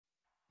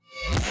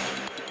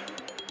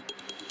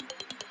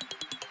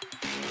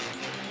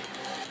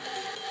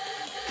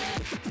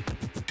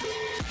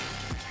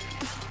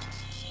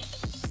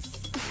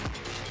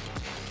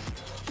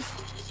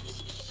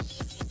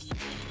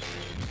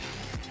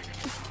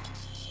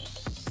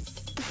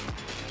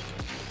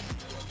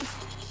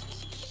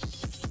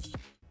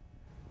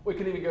We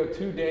couldn't even go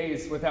 2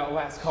 days without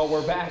last call.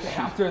 We're back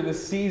after the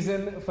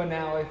season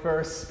finale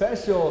for a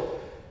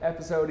special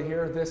episode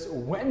here this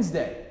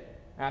Wednesday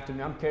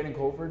afternoon. I'm Caden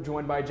Colford,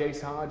 joined by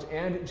Jace Hodge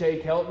and Jay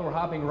Kelton. We're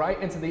hopping right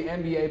into the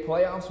NBA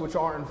playoffs, which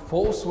are in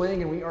full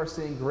swing, and we are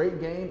seeing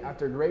great game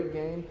after great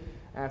game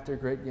after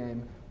great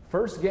game.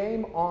 First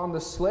game on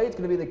the slate is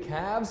going to be the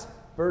Cavs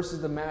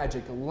versus the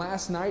Magic.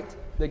 Last night,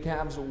 the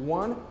Cavs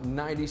won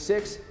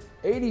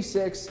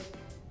 96-86,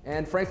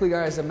 and frankly,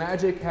 guys, the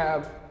Magic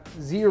have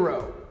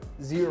zero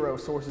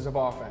sources of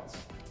offense.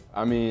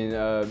 I mean,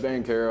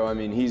 Banchero, I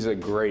mean, he's a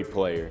great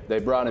player. They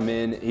brought him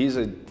in. He's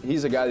a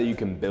guy that you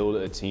can build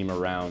a team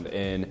around.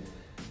 And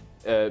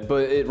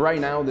right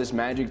now, this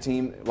Magic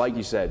team, like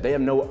you said, they have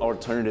no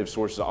alternative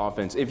sources of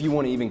offense, if you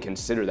want to even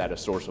consider that a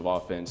source of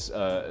offense.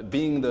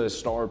 Being the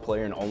star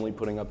player and only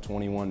putting up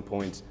 21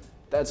 points,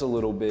 that's a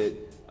little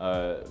bit,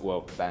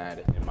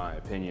 bad in my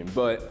opinion.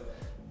 But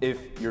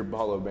if you're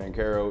Paolo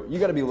Banchero, you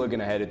got to be looking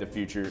ahead at the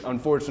future.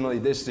 Unfortunately,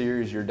 this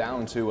series, you're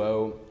down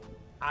 2-0.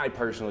 I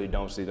personally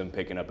don't see them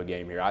picking up a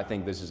game here. I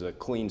think this is a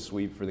clean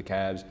sweep for the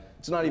Cavs.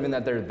 It's not even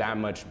that they're that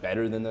much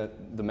better than the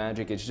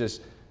Magic. It's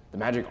just the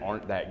Magic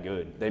aren't that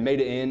good. They made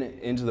it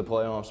into the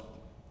playoffs.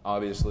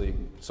 Obviously,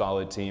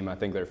 solid team. I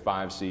think they're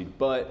 5 seed.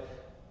 But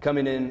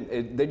coming in,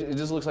 it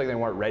just looks like they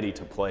weren't ready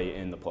to play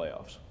in the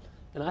playoffs.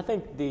 And I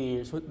think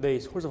the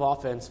source of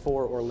offense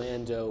for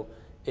Orlando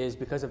is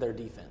because of their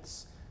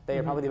defense. They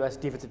are probably the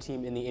best defensive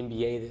team in the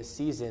NBA this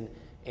season,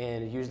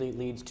 and it usually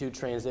leads to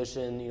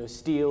transition,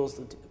 steals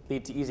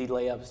lead to easy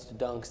layups, to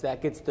dunks.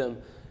 That gets them,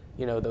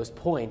 those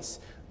points.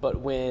 But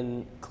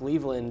when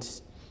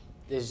Cleveland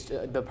is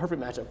the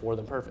perfect matchup for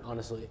them,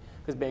 honestly,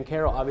 because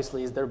Banchero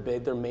obviously is their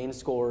main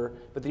scorer,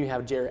 but then you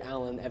have Jarrett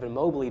Allen, Evan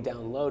Mobley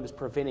down low, just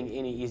preventing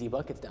any easy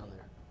buckets down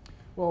there.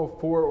 Well,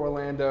 for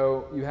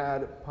Orlando, you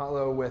had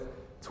Paolo with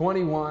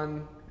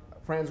 21,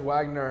 Franz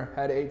Wagner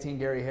had 18,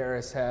 Gary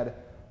Harris had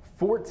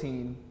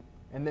 14,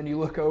 and then you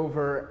look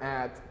over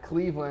at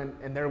Cleveland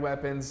and their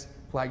weapons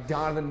like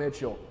Donovan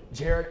Mitchell.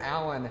 Jarrett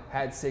Allen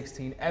had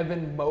 16.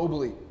 Evan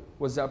Mobley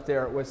was up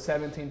there with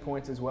 17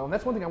 points as well. And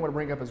that's one thing I want to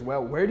bring up as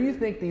well. Where do you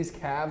think these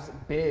Cavs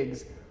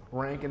bigs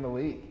rank in the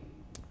league?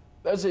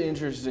 That's an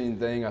interesting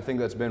thing. I think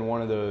that's been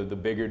one of the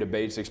bigger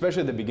debates,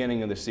 especially at the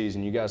beginning of the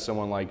season. You got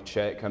someone like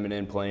Chet coming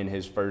in, playing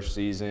his first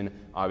season.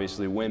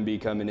 Obviously, Wemby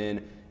coming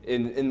in.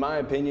 In my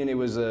opinion, it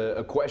was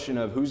a question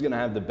of who's going to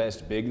have the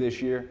best big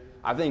this year.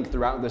 I think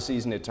throughout the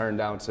season it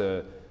turned out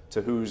to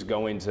who's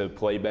going to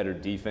play better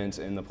defense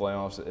in the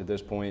playoffs. At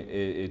this point,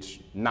 it's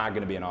not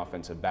going to be an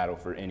offensive battle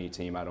for any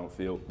team, I don't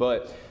feel.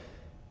 But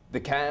the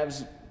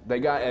Cavs,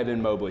 they got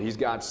Evan Mobley. He's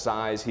got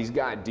size. He's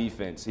got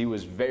defense. He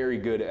was very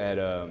good at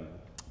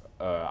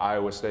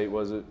Iowa State,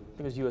 was it? I think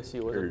it was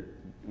USC, wasn't it?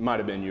 It might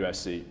have been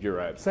USC. You're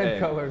right. Same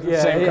colors.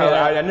 Yeah, same color.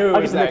 I knew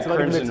it was that mix,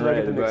 crimson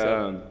red.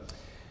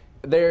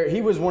 But he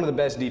was one of the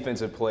best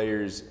defensive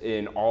players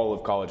in all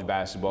of college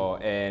basketball,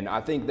 and I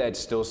think that's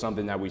still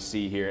something that we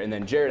see here. And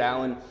then Jarrett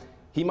Allen,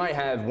 he might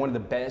have one of the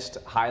best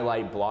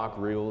highlight block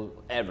reels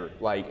ever.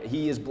 Like,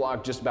 he has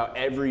blocked just about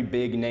every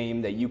big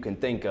name that you can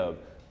think of.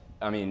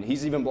 I mean,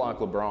 he's even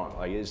blocked LeBron.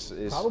 Like, it's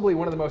probably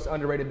one of the most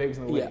underrated bigs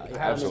in the league. Yeah,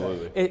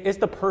 absolutely. It's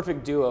the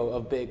perfect duo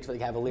of bigs, like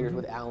Cavaliers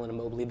with Allen and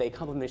Mobley. They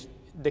complement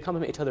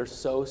each other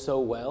so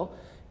well.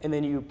 And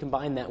then you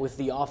combine that with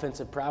the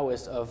offensive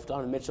prowess of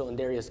Donovan Mitchell and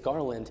Darius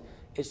Garland.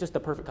 It's just the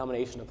perfect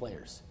combination of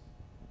players.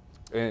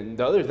 And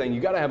the other thing, you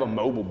got to have a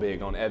mobile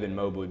big on Evan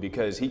Mobley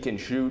because he can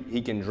shoot,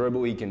 he can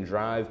dribble, he can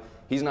drive.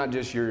 He's not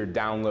just your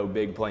down low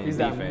big playing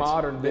defense. He's that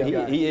modern big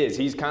guy. He is.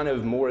 He's kind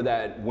of more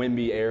that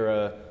Wemby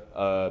era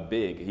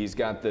big. He's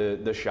got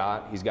the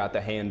shot. He's got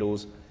the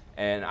handles.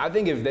 And I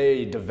think if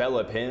they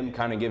develop him,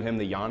 kind of give him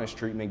the Giannis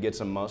treatment, get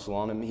some muscle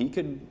on him, he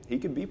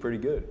could be pretty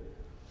good.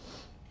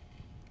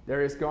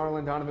 Darius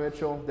Garland, Donovan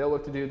Mitchell, they'll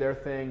look to do their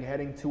thing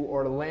heading to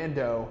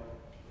Orlando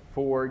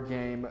for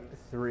Game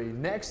 3.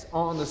 Next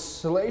on the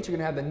slate, you're going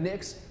to have the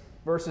Knicks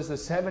versus the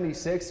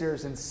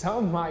 76ers, and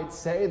some might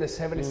say the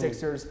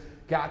 76ers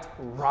got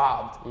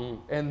robbed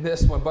in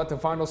this one, but the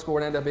final score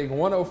would end up being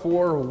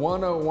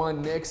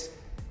 104-101 Knicks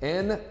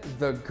in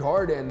the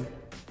Garden.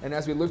 And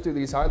as we look through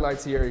these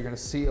highlights here, you're going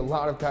to see a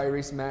lot of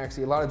Tyrese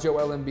Maxey, a lot of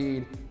Joel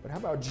Embiid, but how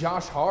about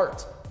Josh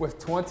Hart with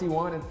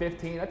 21 and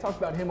 15? I talked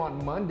about him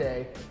on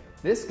Monday.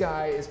 This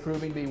guy is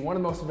proving to be one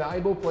of the most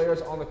valuable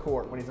players on the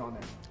court when he's on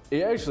there.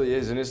 He actually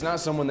is, and it's not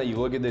someone that you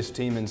look at this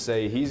team and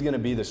say he's going to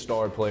be the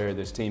star player of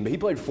this team, but he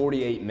played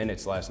 48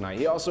 minutes last night.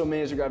 He also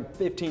managed to grab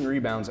 15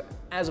 rebounds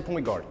as a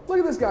point guard. Look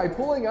at this guy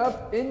pulling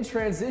up in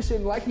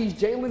transition like he's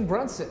Jalen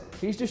Brunson.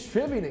 He's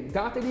distributing.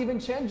 Dante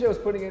DiVincenzo's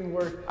putting in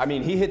work. I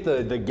mean, he hit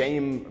the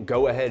game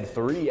go-ahead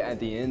 3 at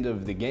the end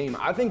of the game.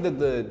 I think that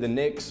the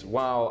Knicks,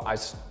 while I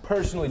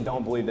personally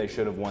don't believe they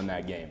should have won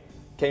that game,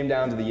 came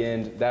down to the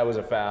end. That was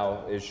a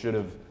foul. It should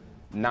have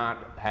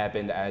not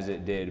happened as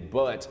it did,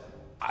 but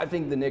I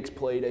think the Knicks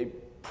played a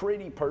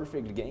pretty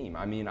perfect game.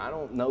 I mean, I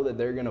don't know that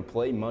they're going to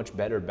play much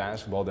better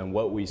basketball than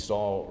what we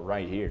saw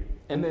right here.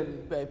 And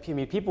then, I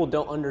mean, people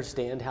don't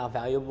understand how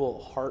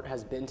valuable Hart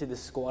has been to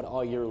this squad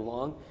all year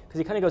long because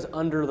he kind of goes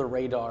under the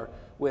radar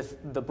with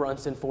the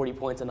Brunson 40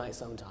 points a night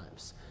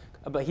sometimes.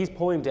 But he's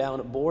pulling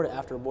down board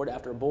after board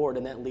after board,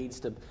 and that leads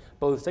to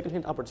both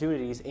second-chance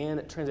opportunities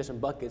and transition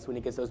buckets when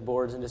he gets those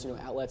boards and just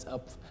outlets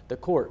up the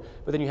court.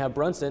 But then you have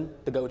Brunson,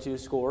 the go-to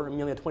scorer. I mean,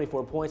 he only had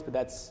 24 points, but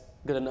that's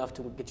good enough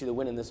to get you the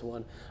win in this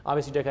one.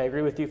 Obviously, Jake, I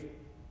agree with you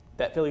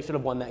that Philly should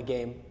have won that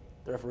game.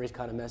 The referees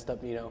kind of messed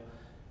up,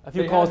 a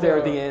few calls there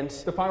at the end.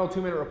 The final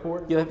 2-minute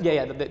report? Yeah. The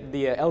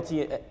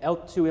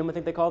L2M, I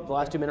think they called it, the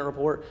last 2-minute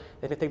report.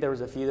 I think there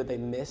was a few that they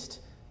missed.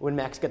 When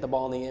Max got the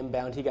ball in the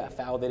inbound, he got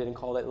fouled. They didn't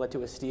call it. It led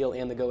to a steal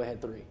and the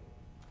go-ahead 3.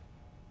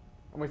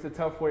 I mean, it's a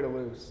tough way to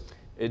lose.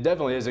 It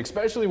definitely is,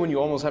 especially when you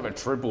almost have a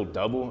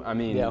triple-double. I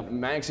mean,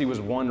 Maxey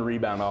was 1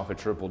 rebound off a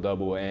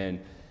triple-double,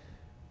 and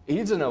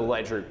he's an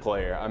electric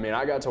player. I mean,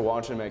 I got to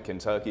watch him at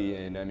Kentucky,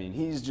 and, I mean,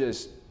 he's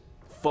just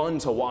fun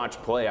to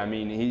watch play. I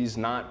mean, he's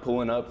not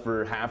pulling up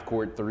for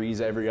half-court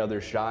threes every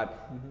other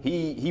shot.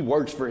 Mm-hmm. He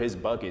works for his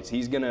buckets.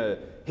 He's going to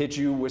hit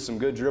you with some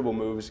good dribble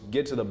moves,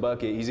 get to the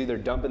bucket. He's either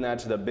dumping that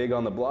to the big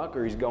on the block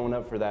or he's going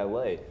up for that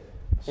lay.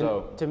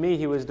 So and to me,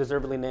 he was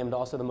deservedly named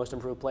also the most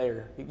improved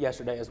player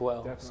yesterday as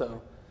well. Definitely.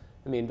 So,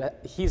 I mean,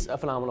 he's a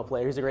phenomenal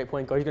player. He's a great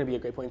point guard. He's going to be a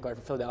great point guard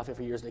for Philadelphia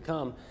for years to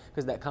come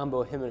because that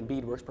combo of him and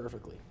Embiid works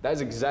perfectly. That's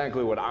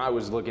exactly what I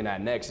was looking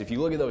at next. If you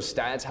look at those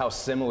stats, how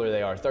similar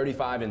they are,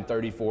 35 and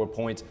 34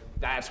 points,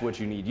 that's what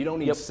you need. You don't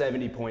need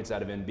 70 points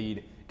out of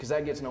Embiid because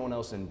that gets no one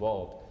else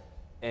involved.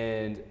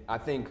 And I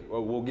think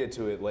we'll get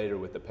to it later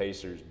with the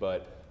Pacers,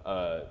 but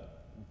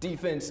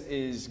defense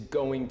is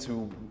going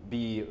to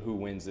be who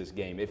wins this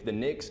game. If the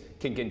Knicks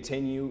can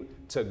continue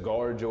to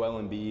guard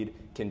Joel Embiid,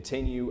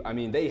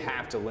 they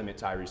have to limit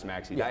Tyrese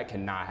Maxey. That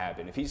cannot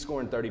happen. If he's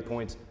scoring 30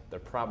 points, they're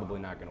probably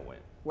not going to win.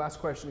 Last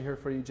question here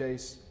for you,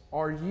 Jace.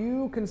 Are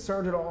you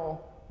concerned at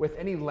all with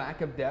any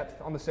lack of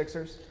depth on the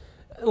Sixers?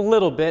 A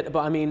little bit, but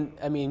I mean,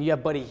 you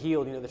have Buddy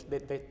Hield,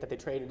 that they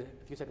traded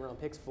a few second-round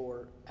picks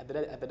for at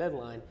the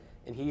deadline,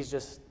 and he's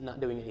just not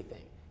doing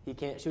anything. He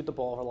can't shoot the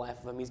ball for the life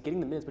of him. He's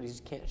getting the minutes, but he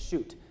just can't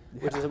shoot,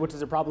 which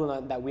is a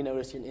problem that we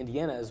noticed here in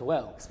Indiana as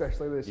well.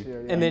 Especially this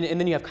year. Yeah. And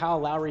then you have Kyle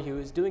Lowry, who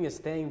is doing his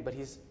thing, but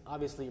he's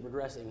obviously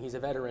regressing. He's a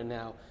veteran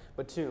now.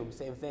 Batum,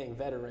 same thing,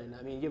 veteran.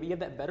 I mean, you have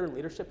that veteran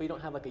leadership, but you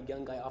don't have like a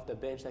young guy off the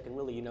bench that can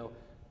really,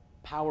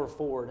 power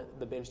forward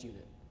the bench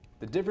unit.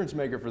 The difference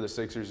maker for the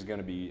Sixers is going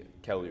to be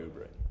Kelly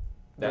Oubre.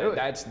 Really?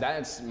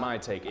 That's my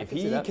take. If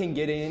he can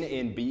get in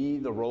and be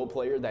the role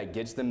player that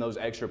gets them those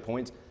extra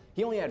points,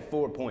 he only had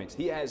 4 points.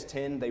 He has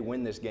 10. They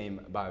win this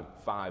game by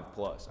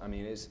 5+. I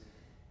mean,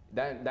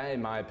 that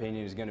in my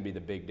opinion is going to be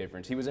the big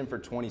difference. He was in for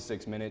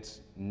 26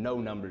 minutes,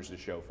 no numbers to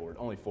show for it,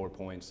 only 4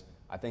 points.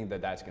 I think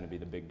that's going to be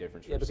the big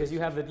difference. Yeah, because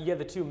you have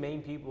the two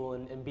main people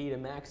in Embiid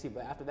and Maxey,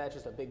 but after that, it's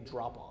just a big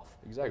drop off.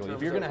 Exactly.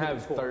 If you're going to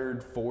have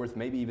third, fourth,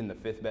 maybe even the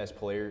fifth best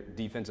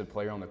defensive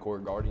player on the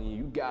court guarding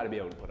you, got to be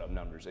able to put up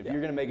numbers. If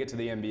you're going to make it to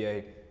the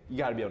NBA, you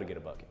got to be able to get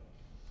a bucket.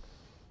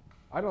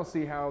 I don't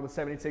see how the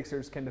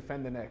 76ers can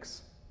defend the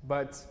Knicks,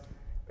 but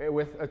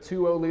with a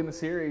 2-0 lead in the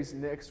series,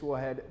 Knicks will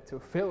head to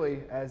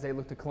Philly as they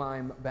look to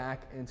climb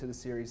back into the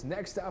series.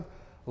 Next up,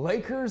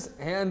 Lakers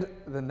and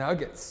the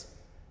Nuggets.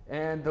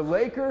 And the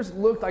Lakers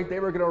looked like they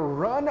were going to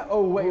run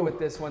away with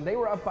this one. They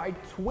were up by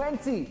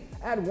 20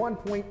 at one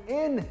point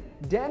in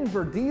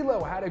Denver.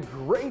 D'Lo had a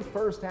great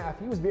first half.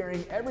 He was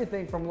varying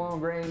everything from long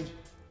range.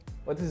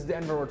 But this is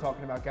Denver we're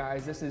talking about,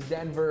 guys. This is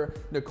Denver.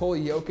 Nikola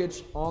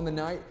Jokic on the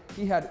night.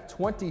 He had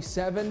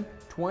 27,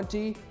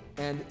 20,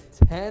 and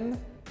 10.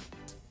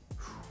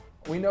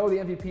 We know the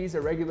MVP is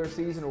a regular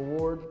season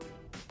award,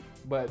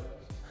 but,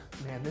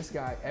 man, this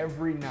guy,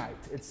 every night,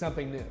 it's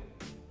something new.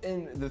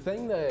 And the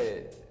thing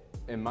that,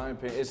 in my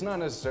opinion, it's not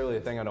necessarily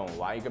a thing I don't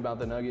like about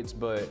the Nuggets,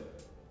 but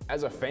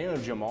as a fan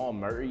of Jamal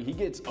Murray, he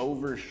gets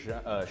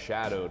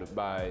overshadowed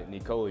by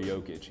Nikola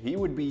Jokic. He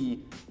would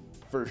be,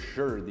 for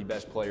sure, the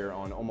best player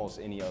on almost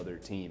any other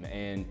team.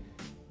 And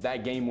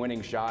that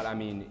game-winning shot, I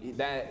mean,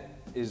 that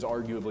is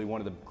arguably one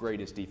of the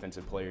greatest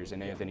defensive players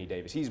in Anthony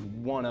Davis. He's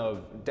one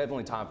of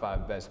definitely top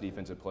 5 best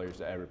defensive players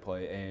to ever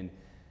play. And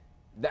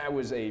that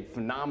was a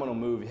phenomenal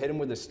move. Hit him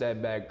with a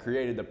step back,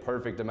 created the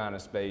perfect amount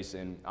of space,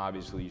 and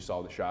obviously you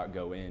saw the shot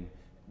go in.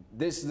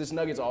 This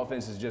Nuggets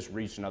offense has just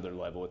reached another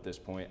level at this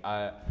point.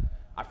 I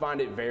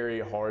find it very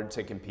hard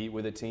to compete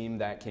with a team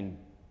that can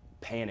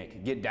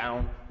panic, get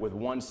down with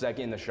 1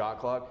 second in the shot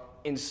clock,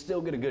 and still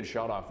get a good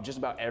shot off just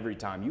about every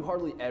time. You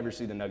hardly ever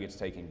see the Nuggets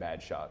taking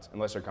bad shots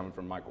unless they're coming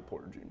from Michael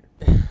Porter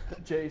Jr.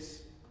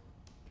 Jace,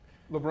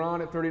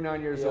 LeBron at 39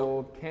 years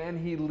old, can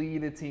he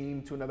lead a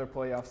team to another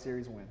playoff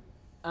series win?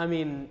 I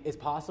mean, it's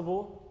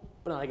possible,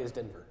 but not against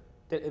Denver.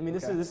 I mean,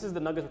 this is the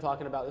Nuggets we're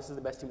talking about. This is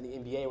the best team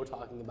in the NBA we're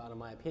talking about, in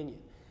my opinion.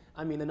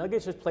 I mean, the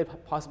Nuggets just played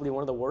possibly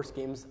one of the worst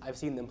games I've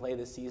seen them play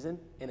this season,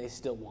 and they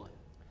still won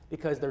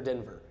because they're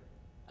Denver.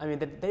 I mean,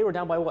 they were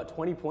down by,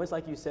 20 points,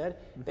 like you said?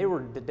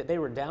 Mm-hmm. They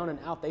were down and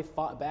out. They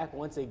fought back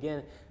once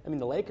again. I mean,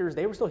 the Lakers,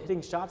 they were still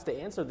hitting shots to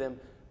answer them,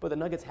 but the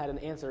Nuggets had an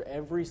answer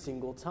every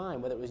single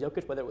time, whether it was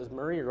Jokic, whether it was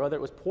Murray, or whether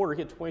it was Porter.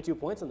 He had 22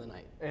 points in the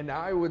night. And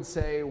I would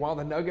say while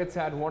the Nuggets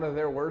had one of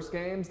their worst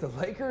games, the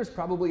Lakers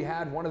probably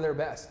had one of their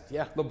best.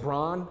 Yeah.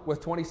 LeBron with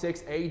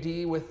 26,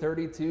 AD with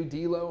 32,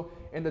 D'Lo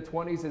in the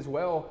 20s as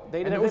well.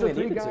 They did and those are everything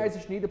three they needed guys to.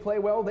 that you need to play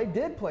well. They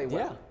did play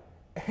well.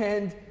 Yeah.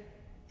 And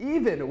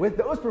even with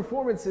those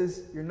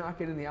performances, you're not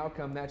getting the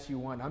outcome that you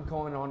want. I'm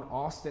calling on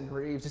Austin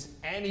Reeves, just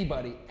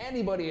anybody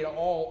at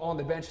all on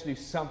the bench to do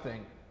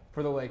something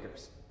for the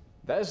Lakers.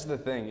 That's the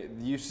thing.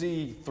 You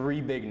see 3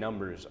 big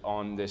numbers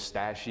on this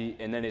stat sheet,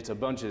 and then it's a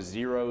bunch of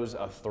zeros,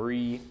 a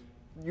 3.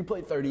 You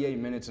play 38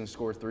 minutes and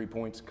score 3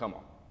 points? Come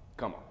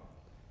on.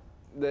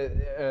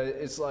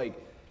 It's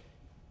like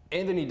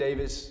Anthony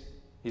Davis,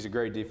 he's a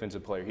great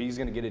defensive player. He's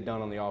going to get it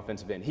done on the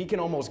offensive end. He can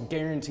almost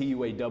guarantee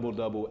you a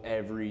double-double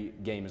every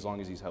game as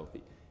long as he's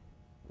healthy.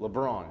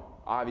 LeBron,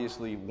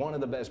 obviously one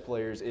of the best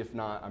players, if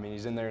not, I mean,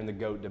 he's in there in the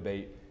GOAT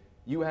debate.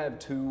 You have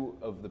 2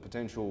 of the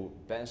potential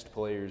best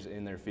players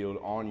in their field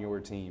on your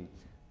team.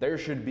 There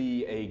should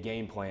be a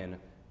game plan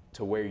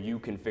to where you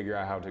can figure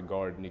out how to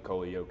guard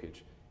Nikola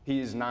Jokic. He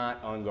is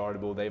not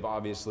unguardable. They've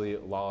obviously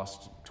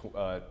lost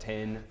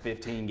 10,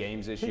 15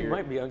 games this year. He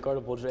might be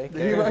unguardable, Jake.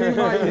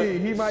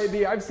 He might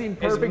be. I've seen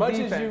perfect as much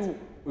defense. as you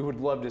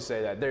would love to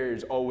say that,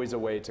 there's always a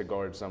way to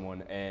guard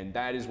someone, and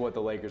that is what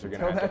the Lakers are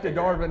going to have to figure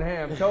Tell out. that to Darvin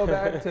Ham. Tell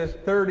that to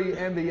 30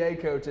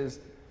 NBA coaches.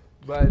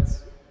 But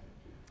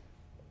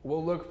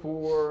we'll look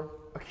for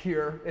a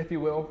cure, if you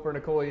will, for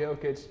Nikola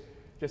Jokic,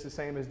 just the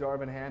same as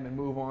Darvin Ham, and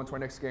move on to our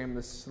next game.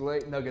 The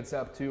slate Nuggets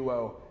up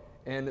 2-0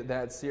 in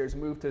that series.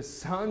 Move to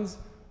Suns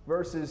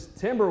versus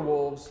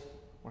Timberwolves.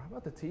 Or how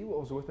about the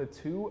T-Wolves with a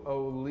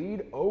 2-0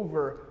 lead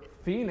over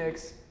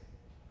Phoenix?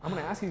 I'm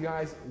going to ask you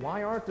guys,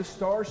 why aren't the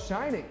stars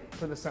shining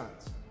for the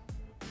Suns?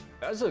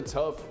 That's a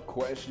tough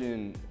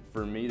question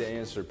for me to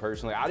answer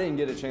personally. I didn't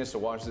get a chance to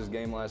watch this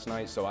game last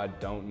night, so I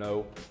don't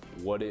know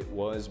what it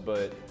was.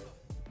 But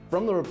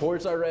from the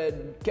reports I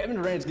read, Kevin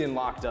Durant's getting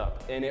locked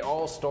up, and it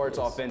all starts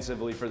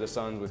offensively for the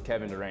Suns with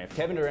Kevin Durant. If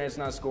Kevin Durant's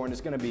not scoring,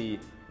 it's going to be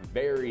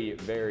very,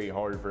 very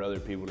hard for other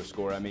people to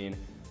score. I mean,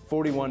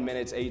 41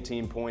 minutes,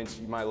 18 points,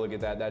 you might look at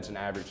that. That's an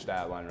average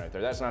stat line right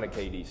there. That's not a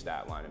KD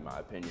stat line, in my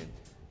opinion.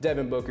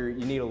 Devin Booker,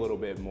 you need a little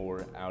bit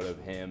more out of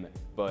him.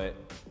 But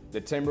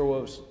the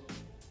Timberwolves,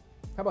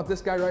 How about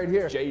this guy right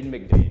here? Jaden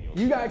McDaniels.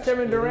 You got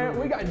Kevin Durant.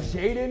 We got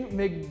Jaden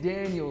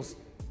McDaniels.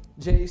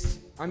 Jace,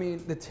 I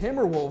mean, the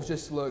Timberwolves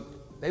just look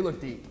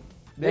deep.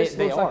 This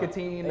looks like a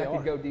team that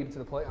could go deep into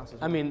the playoffs as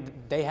well. I mean,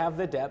 they have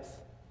the depth.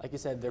 Like you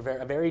said, they're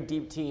a very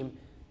deep team.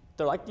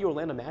 They're like the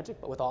Orlando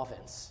Magic, but with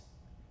offense.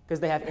 Because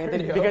they have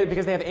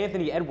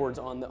Anthony Edwards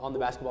on the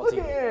basketball Look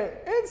team. at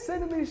it. And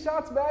sending these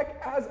shots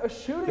back as a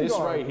shooting This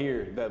guard. right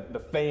here, the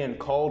fan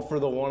called for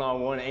the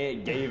one-on-one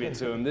and gave it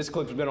to him. This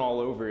clip's been all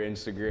over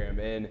Instagram,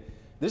 and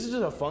this is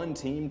just a fun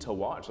team to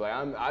watch. Like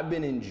I've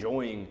been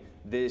enjoying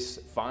this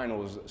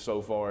finals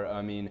so far.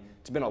 I mean,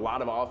 it's been a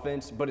lot of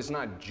offense, but it's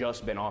not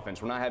just been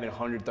offense. We're not having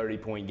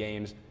 130-point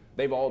games.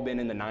 They've all been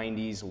in the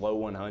 90s, low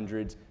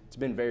 100s. It's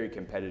been very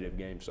competitive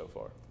games so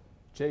far.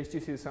 Jace, do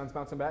you see the Suns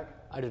bouncing back?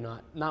 I do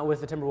not. Not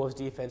with the Timberwolves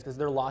defense, because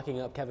they're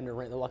locking up Kevin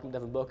Durant, they're locking up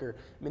Devin Booker.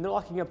 I mean, they're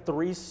locking up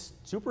 3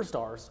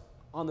 superstars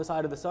on the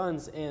side of the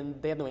Suns, and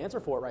they have no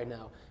answer for it right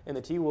now. And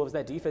the T-Wolves,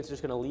 that defense is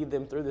just going to lead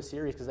them through the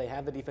series because they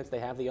have the defense, they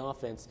have the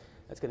offense.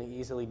 That's going to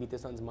easily beat the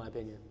Suns, in my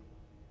opinion.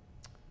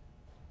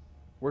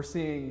 We're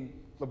seeing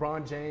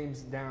LeBron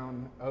James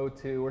down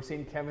 0-2. We're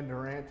seeing Kevin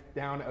Durant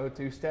down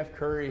 0-2. Steph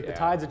Curry The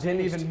tides have didn't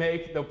changed. even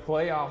make the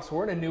playoffs.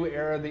 We're in a new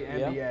era of the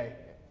NBA. Yeah.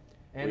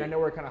 And I know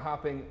we're kind of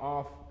hopping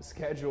off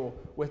schedule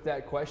with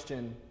that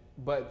question,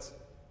 but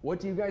what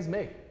do you guys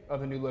make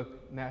of the new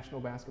look National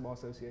Basketball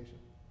Association?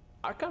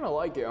 I kind of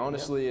like it,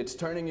 honestly. It's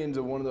turning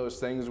into one of those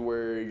things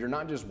where you're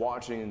not just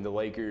watching the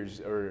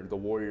Lakers or the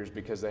Warriors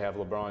because they have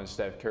LeBron and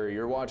Steph Curry.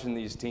 You're watching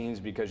these teams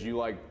because you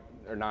like,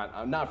 or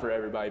not for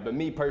everybody, but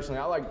me personally,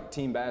 I like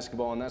team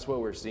basketball, and that's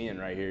what we're seeing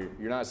right here.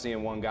 You're not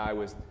seeing one guy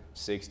with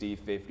 60,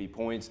 50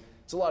 points.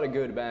 It's a lot of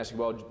good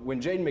basketball.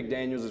 When Jaden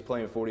McDaniels is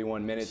playing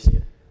 41 minutes,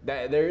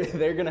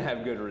 they're going to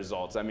have good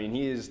results. I mean,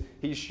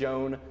 he's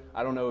shown,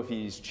 I don't know if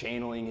he's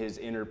channeling his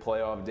inner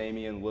playoff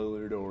Damian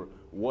Lillard or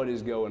what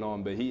is going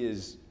on, but he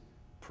is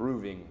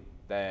proving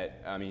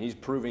that, I mean, he's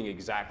proving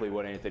exactly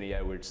what Anthony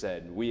Edwards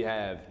said. We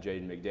have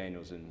Jaden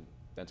McDaniels, and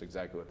that's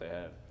exactly what they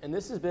have. And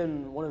this has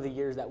been one of the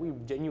years that we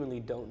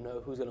genuinely don't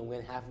know who's going to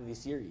win half of these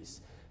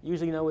series.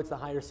 Usually, you know, it's the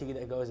higher seed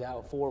that goes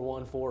out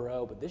 4-1,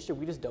 4-0, but this year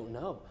we just don't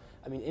know.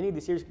 I mean, any of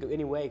these series could go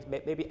any way,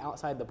 maybe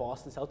outside the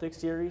Boston Celtics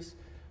series,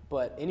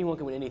 but anyone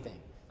can win anything.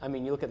 I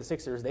mean, you look at the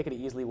Sixers, they could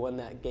have easily won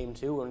that game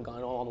 2 and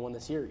gone on to win the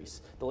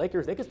series. The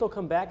Lakers, they could still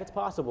come back, it's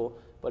possible,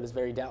 but it's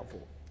very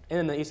doubtful.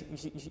 And then you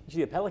see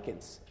the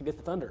Pelicans against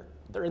the Thunder.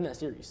 They're in that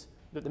series.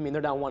 I mean,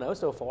 they're down 1-0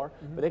 so far,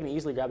 but they can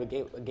easily grab a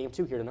game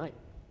 2 here tonight.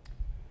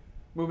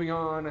 Moving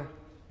on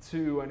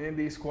to an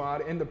Indy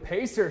squad, and the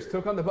Pacers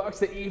took on the Bucks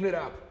to even it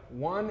up.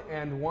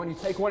 1-1. You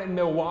take one in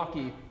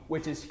Milwaukee,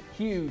 which is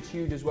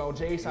huge as well.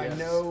 Jace, I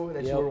know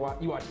that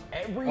you watched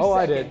every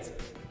second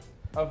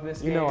of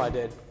this game. You know I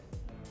did.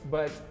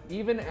 But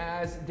even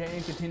as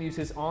Dame continues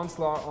his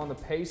onslaught on the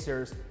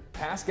Pacers,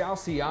 Pascal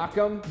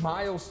Siakam,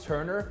 Miles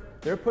Turner,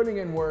 they're putting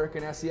in work.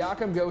 And as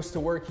Siakam goes to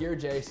work here,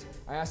 Jace,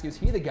 I ask you, is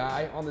he the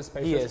guy on this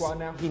Pacers squad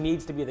now? He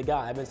needs to be the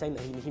guy. I've been saying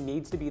that he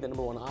needs to be the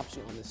number one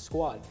option on this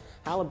squad.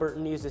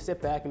 Halliburton needs to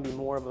sit back and be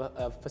more of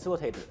a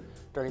facilitator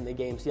during the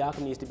game.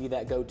 Siakam needs to be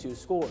that go-to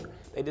scorer.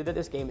 They did that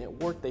this game. It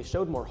worked. They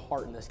showed more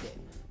heart in this game.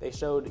 They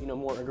showed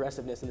more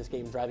aggressiveness in this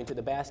game, driving to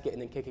the basket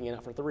and then kicking it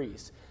out for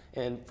threes.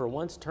 And for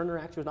once, Turner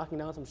actually was knocking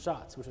down some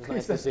shots, which was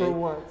nice to see. For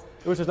once.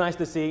 Which was nice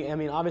to see. I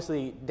mean,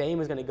 obviously,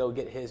 Dame is going to go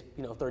get his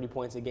 30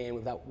 points a game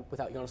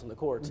without Giannis on the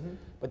court. Mm-hmm.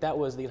 But that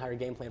was the entire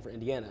game plan for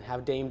Indiana.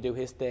 Have Dame do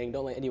his thing.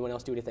 Don't let anyone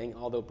else do anything.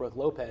 Although Brook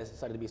Lopez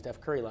decided to be Steph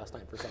Curry last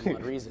night for some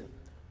odd reason.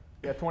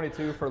 Yeah,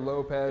 22 for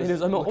Lopez. It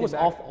was almost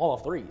all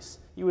off threes.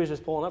 He was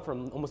just pulling up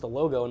from almost a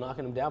logo and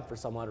knocking him down for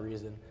some odd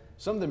reason.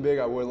 Something big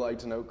I would like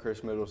to note,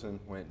 Chris Middleton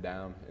went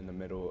down in the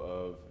middle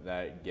of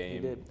that game. He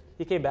did.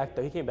 He came back,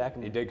 though. He came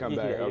back. He did come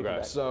back? Okay.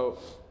 So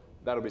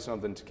that'll be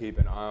something to keep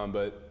an eye on.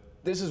 But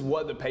this is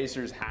what the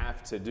Pacers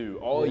have to do.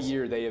 All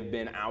year they have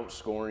been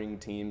outscoring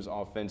teams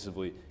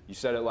offensively. You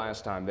said it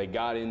last time. They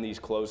got in these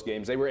close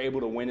games. They were able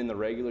to win in the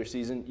regular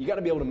season. You got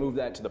to be able to move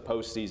that to the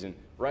postseason.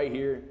 Right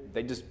here,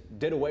 they just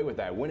did away with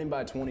that, winning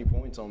by 20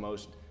 points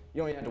almost.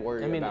 You don't even have to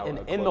worry about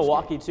and in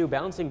Milwaukee, too,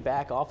 bouncing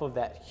back off of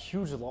that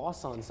huge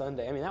loss on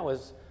Sunday. I mean, that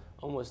was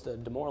almost a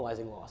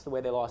demoralizing loss, the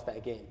way they lost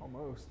that game.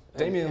 Almost.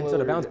 And so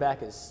to bounce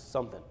back is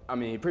something. I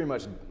mean, he pretty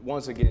much,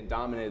 once again,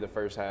 dominated the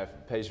first half.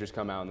 Pacers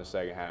come out in the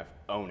second half,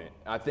 own it.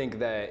 I think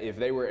that if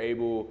they were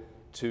able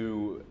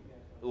to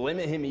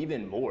limit him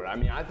even more, I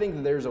mean, I think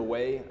that there's a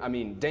way. I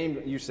mean,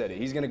 Dame, you said it.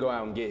 He's going to go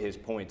out and get his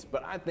points.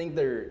 But I think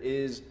there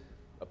is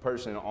a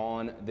person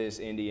on this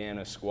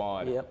Indiana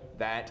squad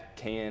that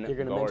can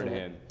guard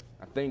him.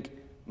 I think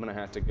I'm going to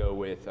have to go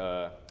with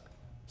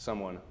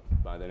someone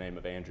by the name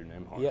of Andrew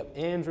Nembhard. Yep,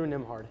 Andrew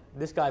Nembhard.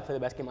 This guy played the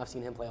best game I've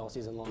seen him play all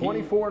season long.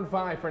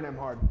 24-5 for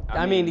Nembhard.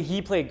 I mean,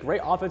 he played great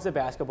offensive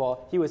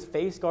basketball. He was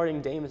face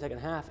guarding Dame in the second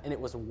half, and it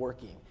was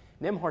working.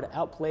 Nembhard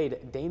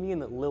outplayed Damian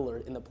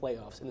Lillard in the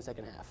playoffs in the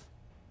second half.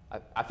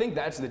 I think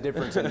that's the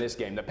difference in this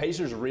game. The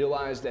Pacers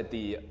realized at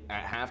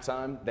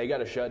halftime they got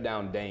to shut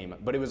down Dame,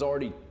 but it was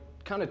already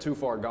kind of too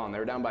far gone. They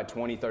were down by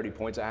 20, 30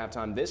 points at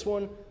halftime. This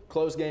one,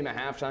 close game at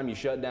halftime, you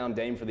shut down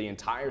Dame for the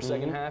entire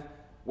second half.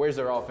 Where's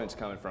their offense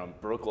coming from?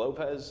 Brook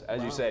Lopez,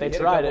 as you said, they he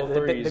hit tried a couple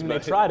threes, they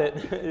tried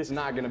it. It's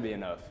not going to be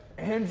enough.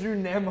 Andrew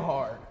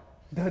Nembhard,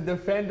 the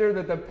defender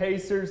that the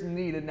Pacers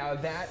needed. Now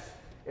that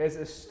is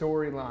a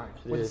storyline.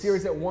 With the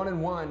series at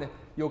 1-1,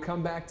 you'll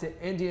come back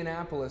to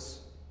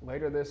Indianapolis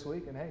later this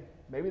week, and hey,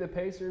 maybe the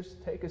Pacers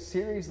take a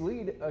series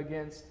lead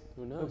against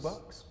the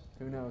Bucks.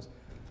 Who knows?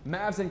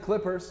 Mavs and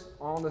Clippers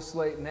on the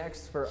slate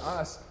next for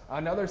us.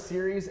 Another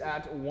series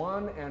at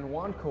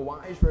 1-1.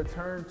 Kawhi's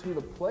return to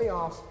the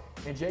playoffs.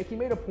 And Jake, he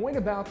made a point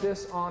about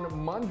this on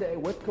Monday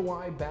with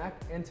Kawhi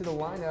back into the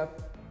lineup.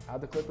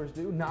 How'd the Clippers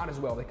do? Not as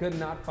well. They could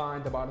not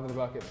find the bottom of the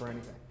bucket for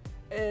anything.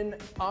 And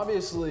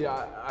obviously,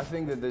 I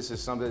think that this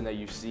is something that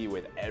you see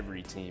with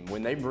every team.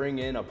 When they bring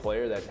in a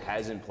player that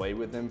hasn't played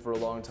with them for a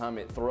long time,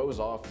 it throws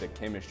off the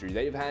chemistry.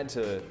 They've had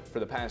to,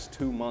 for the past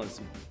 2 months,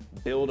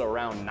 build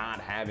around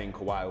not having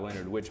Kawhi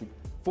Leonard, which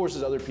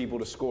forces other people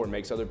to score,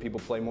 makes other people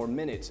play more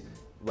minutes,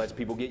 lets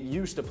people get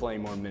used to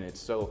playing more minutes.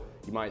 So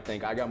you might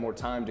think, I got more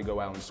time to go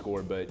out and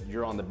score, but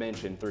you're on the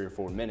bench in 3 or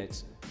 4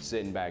 minutes,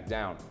 sitting back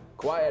down.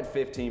 Kawhi had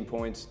 15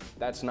 points.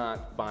 That's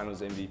not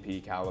Finals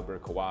MVP caliber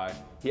Kawhi.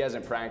 He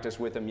hasn't practiced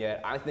with him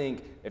yet. I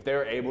think if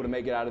they're able to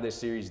make it out of this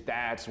series,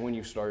 that's when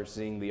you start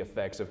seeing the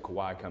effects of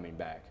Kawhi coming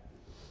back.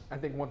 I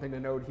think one thing to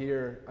note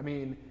here, I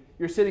mean,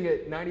 you're sitting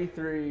at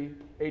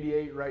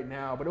 93-88 right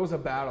now, but it was a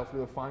battle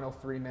through the final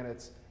 3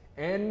 minutes.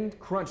 And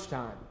crunch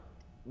time.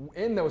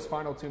 In those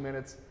final 2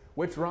 minutes,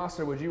 which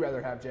roster would you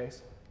rather have,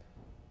 Jace?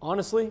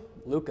 Honestly,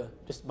 Luka,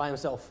 just by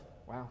himself.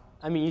 Wow.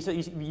 I mean, you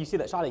see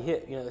that shot he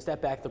hit, the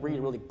step back three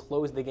to really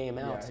close the game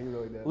out. Yeah, he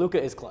really did.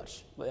 Luka is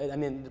clutch. I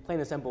mean, plain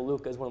and simple,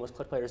 Luka is one of the most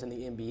clutch players in the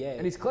NBA.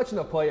 And he's clutch in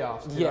the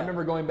playoffs, too. Yeah. I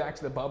remember going back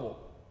to the bubble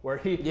where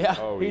he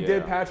he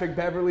did Patrick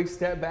Beverley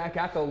step back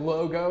at the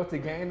logo to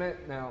game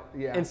it. Now,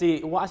 And see,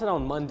 what I said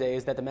on Monday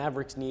is that the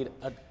Mavericks need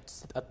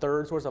a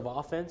third source of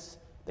offense.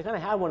 They kind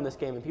of had one in this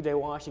game in P.J.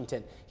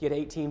 Washington. He had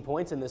 18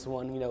 points in this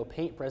one,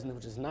 paint presence,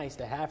 which is nice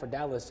to have for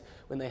Dallas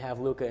when they have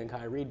Luka and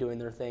Kyrie doing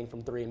their thing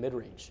from 3 and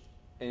mid-range.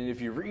 And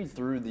if you read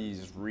through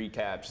these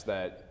recaps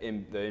that the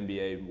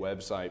NBA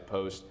website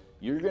posts,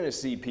 you're going to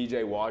see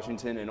P.J.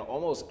 Washington in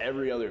almost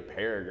every other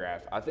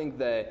paragraph. I think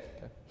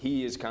that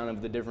he is kind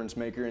of the difference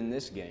maker in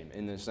this game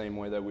in the same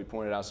way that we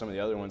pointed out some of the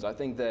other ones. I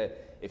think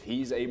that if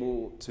he's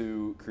able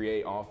to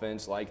create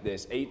offense like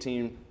this,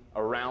 18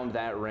 around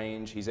that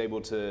range, he's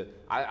able to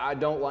 – I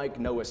don't like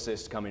no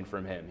assists coming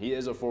from him. He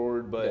is a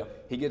forward,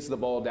 but he gets the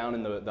ball down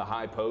in the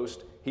high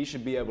post. He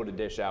should be able to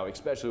dish out,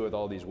 especially with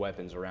all these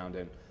weapons around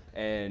him.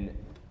 And,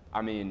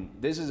 I mean,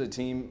 this is a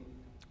team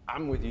 –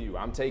 I'm with you.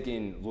 I'm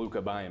taking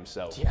Luka by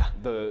himself. Yeah.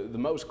 The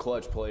most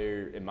clutch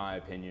player, in my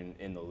opinion,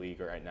 in the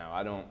league right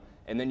now.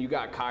 And then you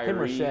got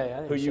Kyrie,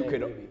 who you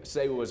could maybe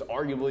say was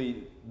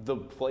arguably the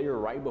player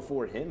right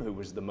before him who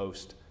was the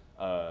most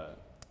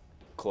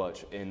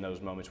clutch in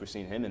those moments. We've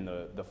seen him in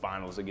the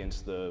finals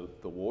against the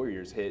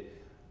Warriors hit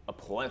a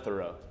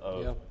plethora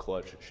of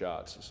clutch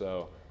shots.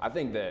 So I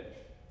think that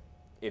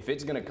if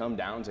it's going to come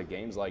down to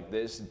games like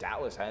this,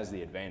 Dallas has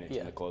the advantage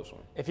in a close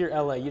one. If you're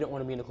LA, you don't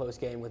want to be in a close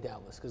game with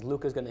Dallas because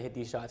Luka's going to hit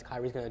these shots.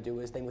 Kyrie's going to do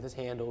his thing with his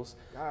handles.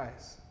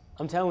 Guys.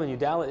 I'm telling you,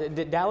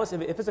 Dallas.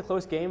 If it's a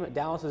close game,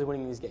 Dallas is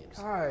winning these games.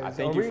 I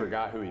think you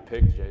forgot who he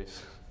picked, Jace.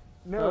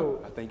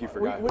 No. I think you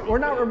forgot. We're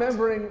not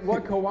remembering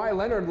what Kawhi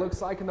Leonard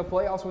looks like in the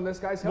playoffs when this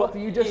guy's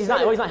healthy. Well, he's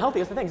not healthy.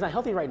 That's the thing. He's not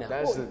healthy right now.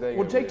 That's the thing.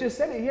 Well, Jake just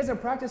said it. He hasn't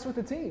practiced with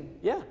the team.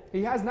 Yeah.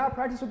 He has not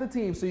practiced with the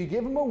team. So you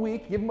give him a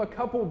week, give him a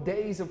couple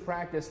days of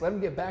practice, let him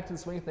get back to the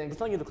swing of things. I'm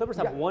telling you, the Clippers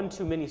have one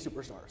too many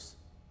superstars.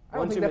 I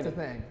don't think that's a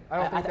thing.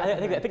 I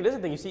think it is a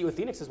thing. You see it with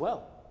Phoenix as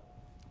well.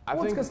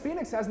 Well, it's because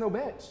Phoenix has no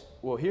bench.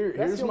 Well,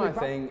 here's my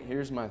thing.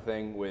 Here's my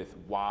thing with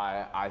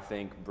why I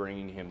think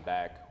bringing him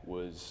back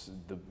was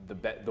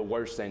the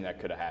worst thing that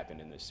could have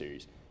happened in this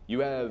series. You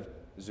have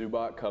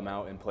Zubac come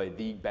out and play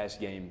the best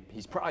game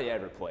he's probably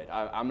ever played.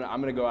 I'm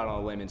going to go out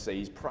on a limb and say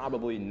he's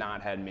probably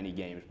not had many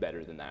games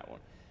better than that one.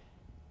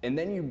 And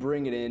then you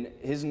bring it in,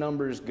 his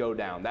numbers go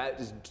down.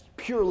 That is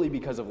purely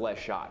because of less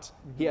shots.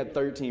 Mm-hmm. He had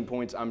 13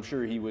 points. I'm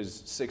sure he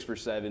was 6 for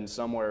 7,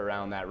 somewhere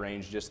around that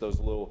range, just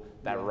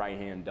that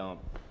right-hand dump.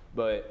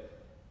 But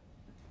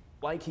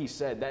like he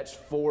said, that's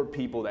 4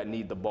 people that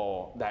need the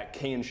ball, that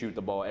can shoot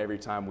the ball every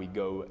time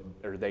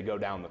they go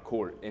down the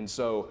court. And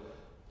so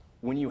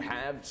when you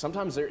have,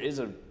 sometimes there is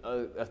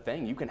a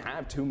thing, you can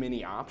have too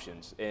many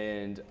options.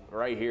 And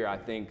right here, I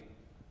think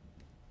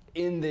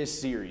in this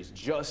series,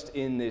 just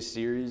in this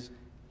series,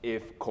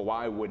 if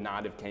Kawhi would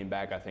not have came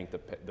back, I think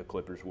the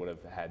Clippers would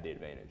have had the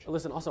advantage.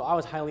 Listen, also, I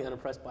was highly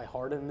unimpressed by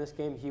Harden in this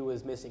game. He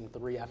was missing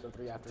 3 after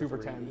 3 after 3. 2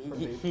 for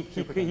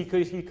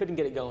 10. He couldn't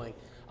get it going.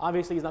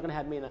 Obviously, he's not going to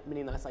have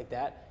many nights like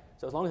that.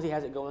 So as long as he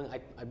has it going,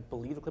 I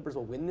believe the Clippers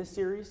will win this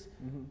series.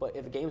 Mm-hmm. But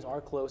if games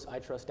are close, I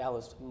trust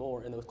Dallas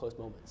more in those close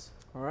moments.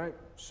 All right.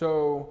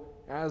 So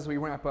as we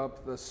wrap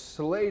up the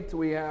slate,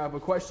 we have a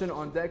question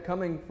on deck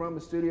coming from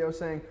the studio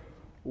saying,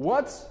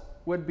 what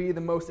would be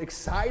the most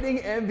exciting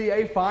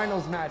NBA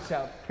Finals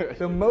matchup?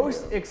 The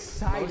most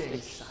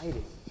exciting.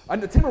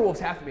 And the Timberwolves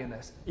have to be in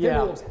this.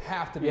 Timberwolves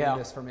have to be in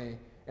this for me.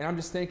 And I'm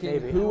just thinking,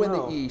 who in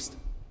the East?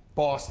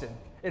 Boston.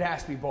 It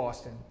has to be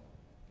Boston.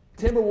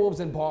 Timberwolves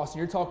in Boston.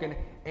 You're talking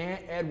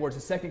Ant Edwards,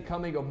 the second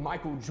coming of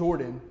Michael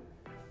Jordan,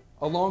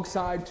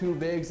 alongside 2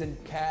 bigs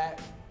and Cat,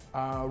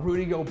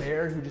 Rudy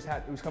Gobert,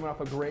 who's coming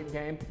off a great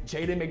game,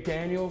 Jaden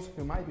McDaniels,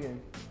 who might be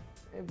in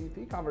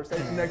MVP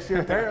conversation next year,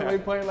 apparently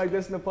playing like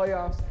this in the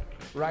playoffs.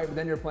 Right, but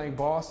then you're playing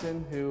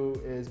Boston,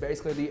 who is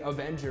basically the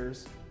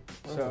Avengers.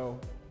 So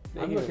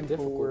I'm looking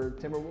for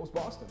Timberwolves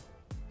Boston.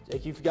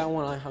 Jake, you've got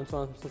one. I'm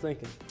still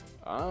thinking.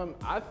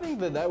 I think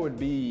that would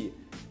be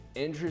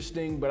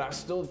interesting, but I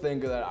still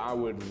think that I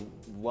would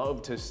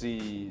love to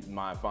see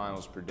my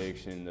finals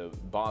prediction, the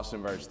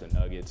Boston versus the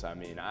Nuggets. I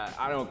mean,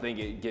 I don't think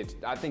it gets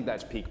 – I think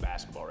that's peak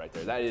basketball right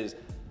there. That is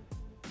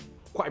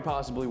quite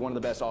possibly one of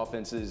the best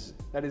offenses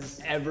that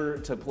is ever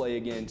to play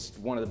against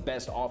one of the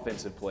best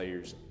offensive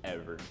players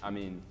ever. I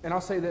mean, and I'll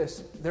say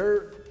this,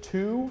 they're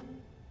 2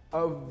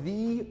 of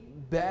the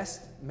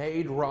best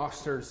made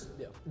rosters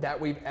that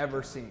we've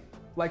ever seen.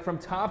 Like from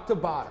top to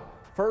bottom,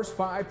 first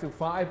 5 to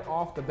 5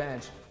 off the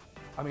bench.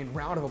 I mean,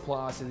 round of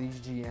applause to these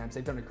GMs.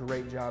 They've done a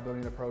great job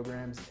building the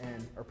programs,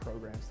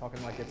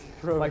 talking like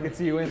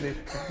it's you, Andy,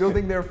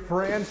 building their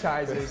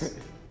franchises.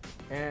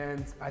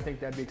 And I think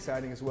that'd be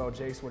exciting as well.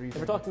 Jace, what do you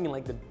think? If we're talking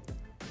like the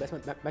best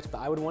matchup that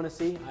I would want to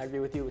see, I agree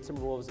with you with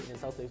Timberwolves and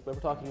Celtics. But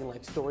if we're talking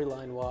like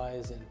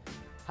storyline-wise and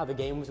how the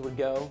games would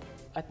go,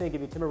 I think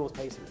it'd be Timberwolves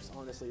Pacers,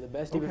 honestly. The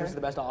best defense versus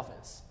the best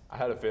offense. I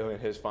had a feeling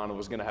his final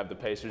was going to have the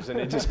Pacers, and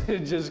it just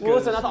well,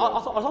 listen, I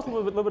was also a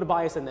little bit of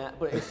bias in that,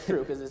 but it's true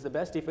because it's the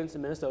best defense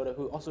in Minnesota,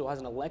 who also has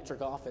an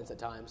electric offense at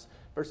times,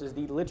 versus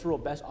the literal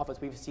best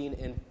offense we've seen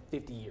in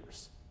 50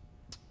 years.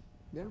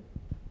 Yeah.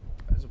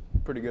 That's a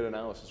pretty good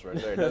analysis right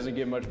there. It doesn't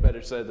get much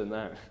better said than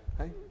that.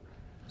 Hey,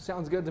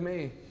 sounds good to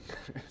me.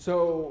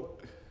 So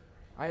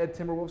I had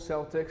Timberwolves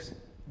Celtics,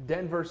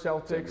 Denver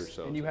Celtics,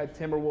 and you had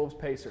Timberwolves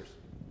Pacers.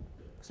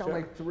 Sound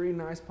like 3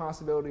 nice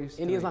possibilities.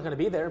 Indiana's not going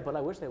to be there, but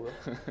I wish they would.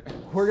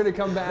 We're going to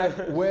come back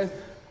with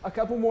a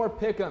couple more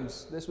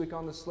pick-ems this week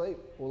on the slate.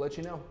 We'll let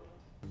you know.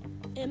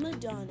 Emma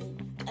Donnan,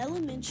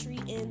 elementary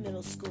and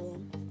middle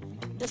school.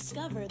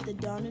 Discover the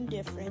Donnan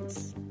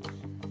difference.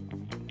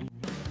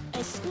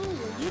 A school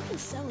where you can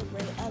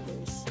celebrate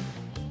others.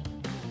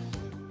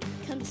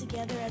 Come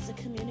together as a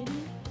community.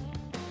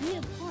 Be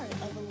a part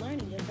of a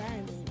learning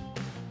environment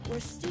where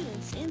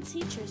students and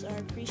teachers are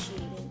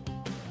appreciated.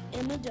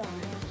 Emma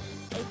Donnan,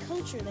 a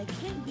culture that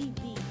can't be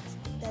beat,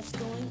 that's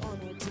going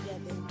onward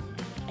together.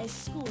 A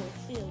school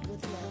filled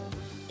with love.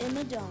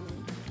 Emma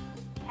Donnan.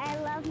 I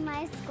love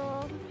my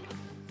school.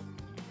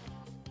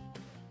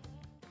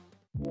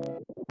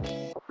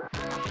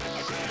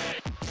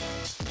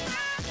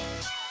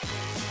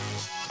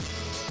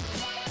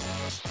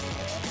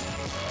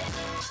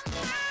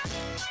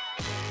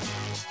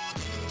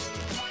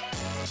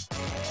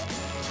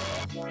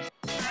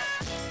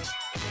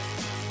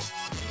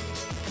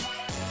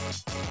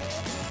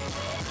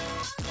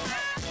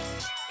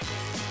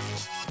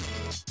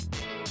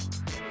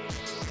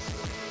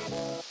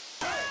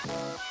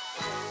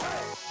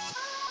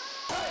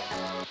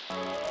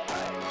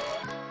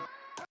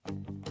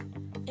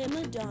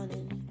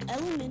 Donnan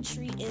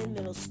Elementary and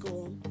Middle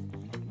School.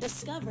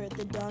 Discover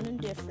the Donnan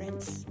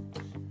difference.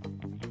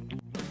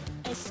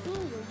 A school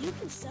where you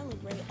can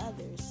celebrate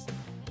others.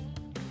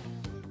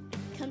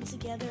 Come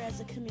together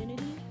as a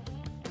community.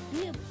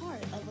 Be a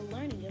part of a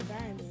learning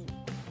environment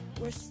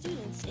where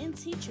students and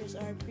teachers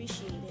are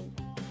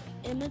appreciated.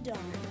 Emma Donnan,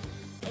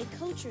 a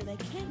culture that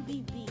can't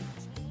be beat,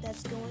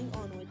 that's going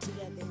onward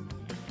together.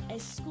 A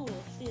school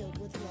filled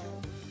with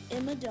love.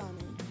 Emma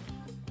Donnan.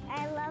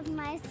 I love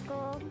my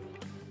school.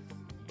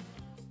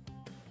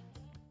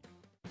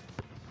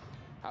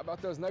 How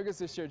about those Nuggets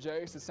this year,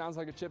 Jace? It sounds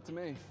like a chip to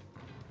me.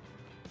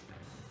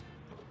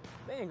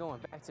 They ain't going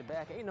back to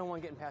back. Ain't no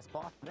one getting past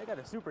Boston. They got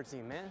a super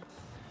team, man.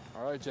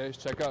 All right,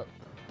 Jace, check up.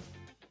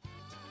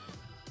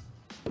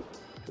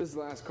 This is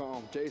the last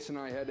call. Jace and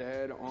I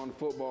head-to-head on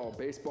football,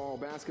 baseball,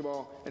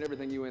 basketball, and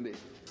everything UND.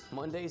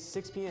 Mondays,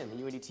 6 p.m.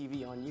 UND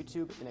TV on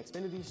YouTube and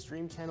Xfinity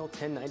Stream Channel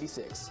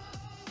 1096.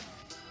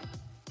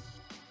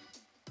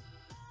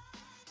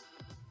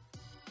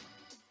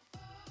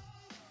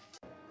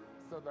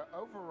 So the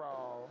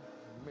overall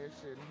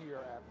mission here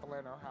at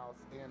Flannel House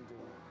Indy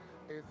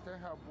is to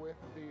help with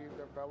the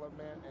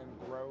development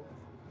and growth,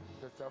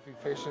 the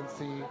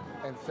self-efficiency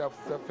and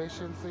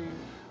self-sufficiency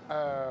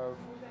of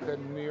the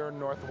near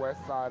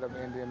northwest side of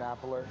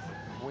Indianapolis.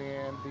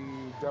 When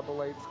the Double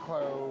 8s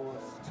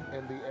closed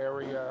in the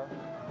area,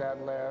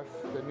 that left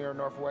the near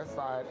northwest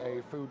side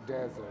a food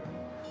desert.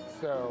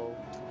 So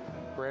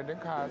Brandon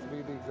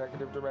Cosby, the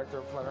executive director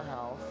of Flannel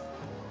House,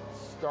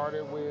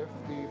 started with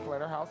the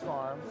Flannel House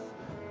Farms,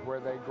 where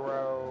they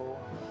grow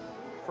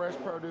fresh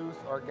produce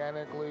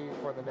organically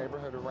for the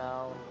neighborhood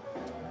around.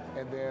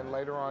 And then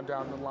later on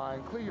down the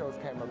line, Cleo's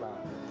came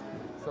about.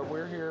 So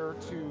we're here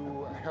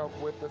to help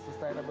with the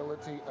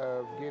sustainability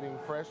of getting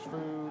fresh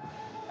food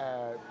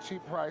at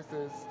cheap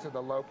prices to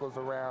the locals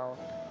around.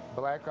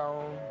 Black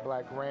owned,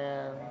 black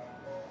ran.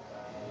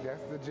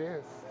 That's the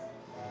gist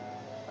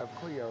of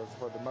Cleo's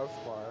for the most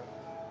part.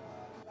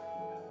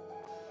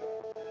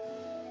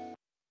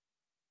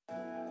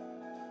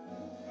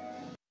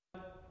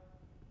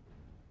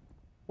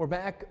 We're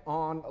back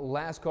on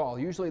Last Call.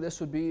 Usually this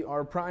would be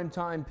our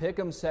Primetime Pick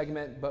Em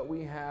segment, but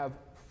we have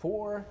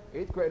 4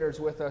 8th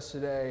graders with us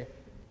today,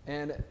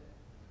 and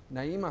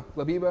Naima,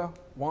 Labiba,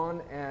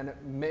 Juan, and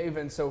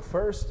Maven. So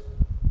first,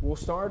 we'll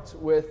start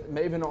with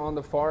Maven on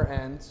the far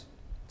end.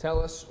 Tell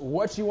us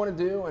what you want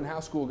to do and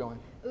how's school going?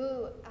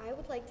 Ooh, I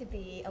would like to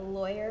be a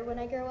lawyer when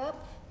I grow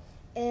up.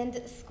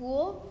 And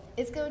school,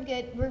 it's going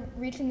good. We're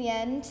reaching the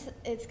end.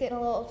 It's getting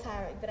a little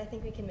tiring, but I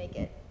think we can make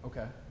it.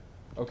 Okay.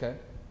 Okay.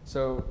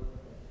 So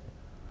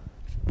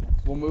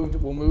we'll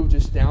move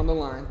just down the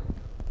line,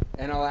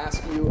 and I'll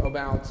ask you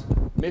about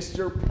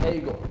Mr.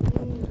 Pagel.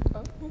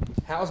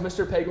 How's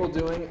Mr. Pagel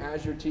doing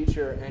as your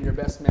teacher, and your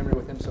best memory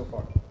with him so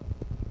far?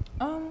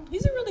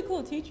 He's a really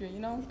cool teacher, you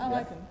know. I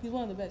like him. He's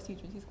one of the best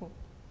teachers. He's cool.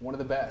 One of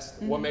the best.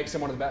 Mm-hmm. What makes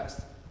him one of the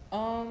best?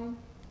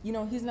 You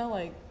know, he's not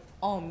like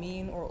all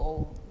mean or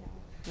old.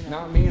 You know?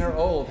 Not mean or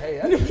old.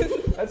 Hey,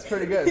 that's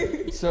pretty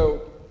good.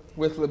 So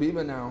with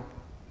Labiba now,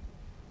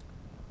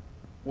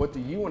 what do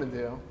you want to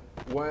do?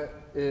 What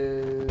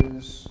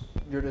is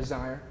your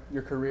desire,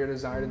 your career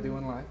desire to do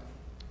in life?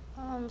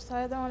 So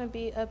I either want to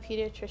be a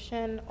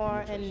pediatrician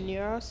or a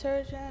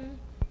neurosurgeon.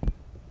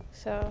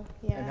 So,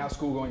 yeah. And how's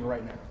school going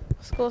right now?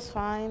 School's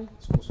fine.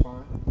 School's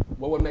fine.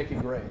 What would make it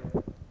great?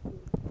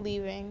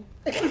 Leaving.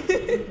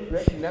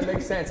 That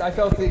makes sense. I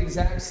felt the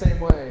exact same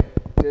way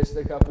just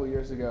a couple of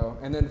years ago.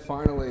 And then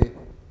finally,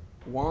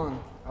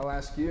 Juan, I'll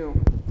ask you,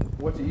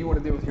 what do you want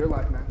to do with your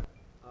life, man?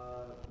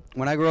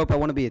 When I grow up, I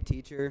want to be a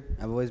teacher.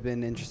 I've always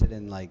been interested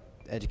in like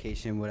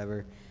education,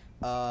 whatever.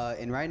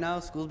 And right now,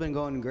 school's been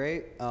going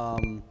great.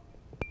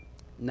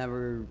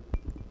 Never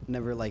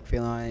like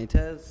failing on any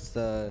tests.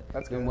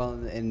 That's doing good.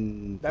 well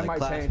in that like, might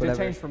class, change.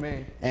 whatever. It changed for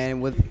me. And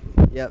with,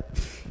 yep.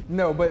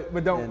 No, but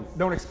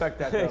don't expect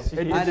that though.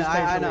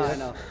 I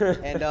know.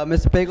 And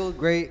Mr. Pagel,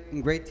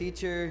 great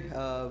teacher.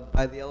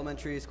 By the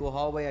elementary school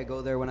hallway, I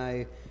go there when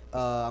I'm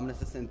an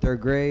assistant in 3rd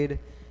grade.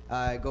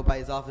 I go by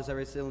his office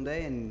every single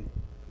day, and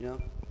you know,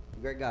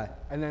 great guy.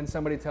 And then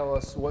somebody tell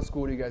us, what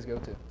school do you guys go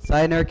to?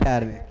 Sidner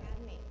Academy.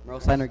 Merle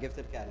Sidner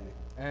Gifted Academy.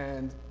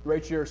 And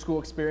rate your school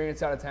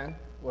experience out of 10.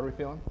 What are we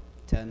feeling?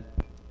 10.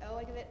 Oh,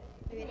 I give it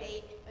maybe an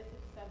 8.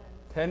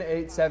 10,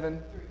 8,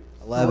 7.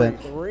 11.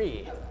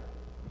 3.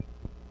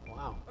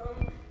 Wow.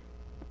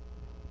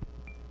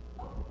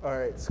 All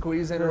right,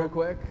 squeeze in real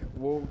quick.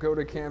 We'll go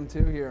to Cam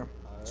 2 here.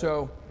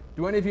 So,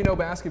 do any of you know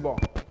basketball?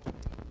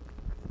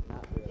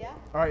 Yeah.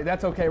 All right,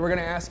 that's okay. We're going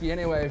to ask you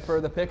anyway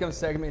for the pick'em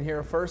segment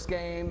here. First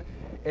game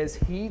is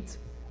Heat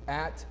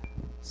at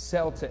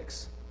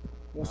Celtics.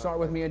 We'll start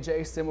with me and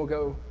Jace, then we'll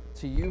go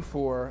to you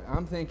four.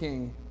 I'm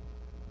thinking,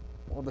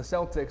 well, the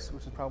Celtics,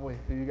 which is probably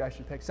who you guys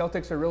should pick.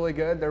 Celtics are really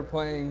good. They're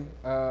playing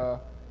the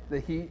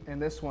Heat in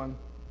this one.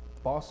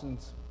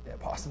 Boston's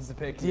the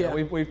pick. Yeah,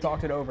 we've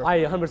talked it over.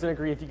 I 100%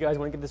 agree. If you guys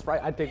want to get this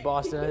right, I'd pick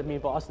Boston. I mean,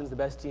 Boston's the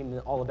best team in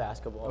all of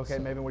basketball. Okay,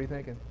 so. Maven, what are you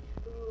thinking?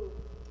 Ooh,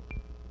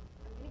 I'm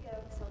going to go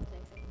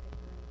Celtics.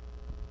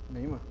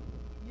 Naima.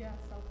 Yeah,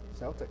 Celtics.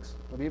 Celtics.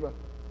 Laviva.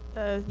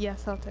 Yeah,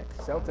 Celtics.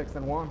 Celtics,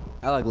 then Juan.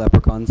 I like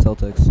Leprechauns,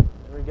 Celtics.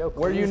 There we go.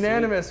 We're Clean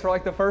unanimous for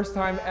like the first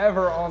time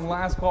ever on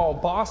Last Call.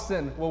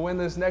 Boston will win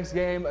this next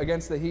game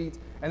against the Heat.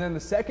 And then the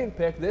second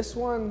pick, this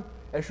one,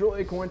 it's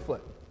really a coin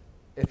flip.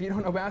 If you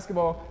don't know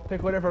basketball,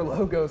 pick whatever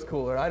logo's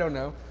cooler. I don't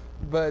know.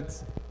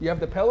 But you have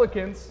the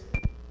Pelicans.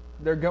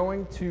 They're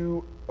going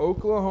to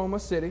Oklahoma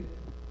City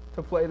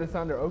to play the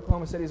Thunder.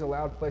 Oklahoma City's a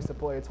loud place to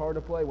play. It's hard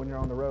to play when you're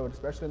on the road,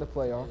 especially in the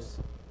playoffs.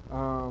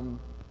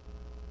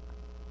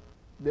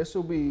 This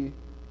will be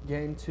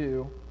game 2.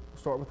 We'll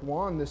start with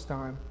Juan this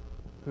time.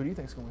 Who do you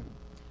think's going to win?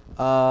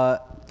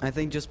 I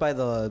think just by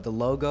the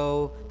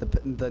logo,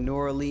 the New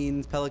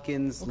Orleans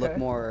Pelicans look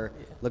more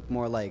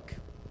like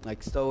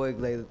stoic.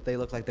 They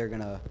look like they're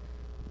gonna,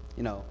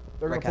 They're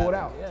gonna pull it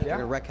out. They're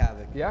gonna wreak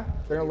havoc. Yeah,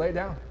 they're gonna lay it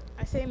down.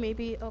 I say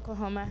maybe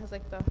Oklahoma has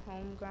like the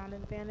home ground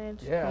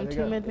advantage, Yeah, home they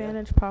team got-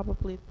 advantage.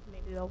 Probably,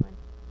 maybe they'll win.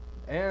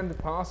 And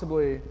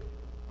possibly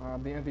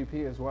the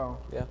MVP as well.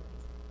 Yeah.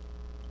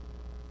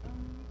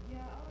 Yeah,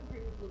 I'll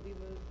agree with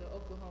Laviva, the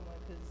Oklahoma,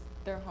 because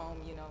they're home,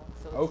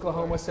 So it's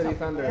Oklahoma more City tough.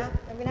 Thunder. Yeah,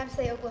 I'm gonna have to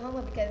say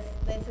Oklahoma because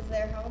this is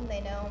their home.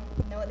 They know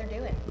what they're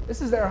doing.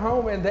 This is their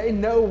home, and they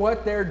know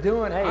what they're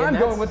doing. Hey, and I'm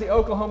that's- going with the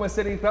Oklahoma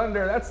City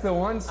Thunder. That's the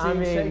one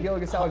seed, Shea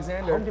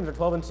Gilgeous-Alexander. Home teams are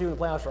 12-2 in the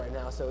playoffs right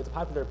now, so it's a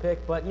popular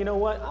pick. But you know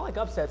what? I like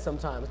upsets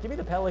sometimes. Give me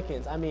the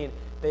Pelicans. I mean,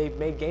 they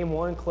made game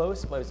 1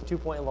 close, but it was a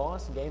 2-point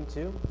loss. Game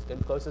 2, it's going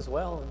to be close as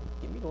well. And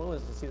give me the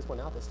Orleans to see this one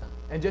out this time.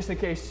 And just in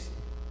case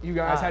you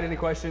guys had any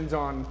questions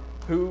on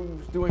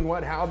who's doing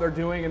what, how they're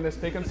doing in this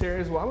Pick'em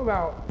series, well, I'm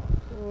about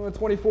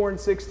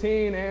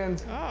 24-16 and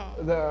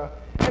the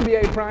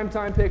NBA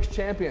Primetime Picks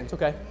champion.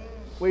 Okay.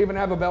 We even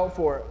have a belt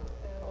for it.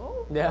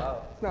 Yeah.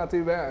 It's not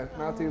too bad.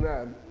 Not too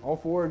bad. All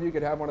 4 of you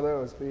could have one of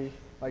those. Be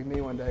like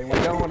me one day. We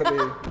don't want to be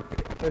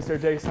Mr.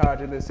 Jace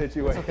Hodge in this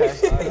situation.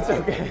 It's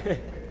okay.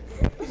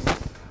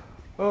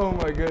 Oh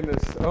my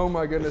goodness. Oh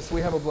my goodness.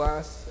 We have a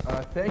blast.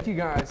 Thank you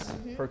guys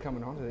for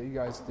coming on today. You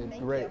guys did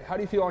Thank great. you. How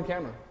do you feel on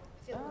camera?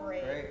 I feel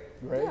great.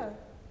 Great. Yeah.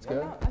 It's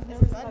good. I've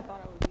never said I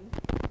thought I would be.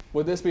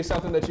 Would this be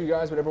something that you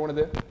guys would ever want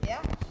to do?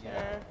 Yeah.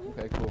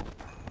 Okay, cool.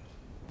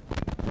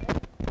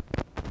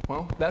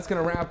 Well, that's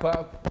going to wrap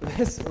up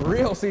this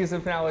real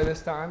season finale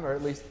this time, or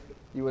at least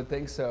you would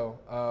think so,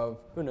 of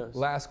Who knows?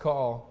 Last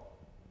Call.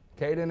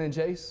 Caden and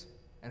Jace,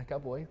 and a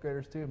couple 8th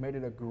graders too, made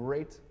it a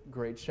great,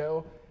 great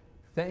show.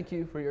 Thank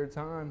you for your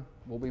time.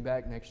 We'll be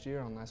back next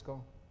year on Last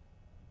Call.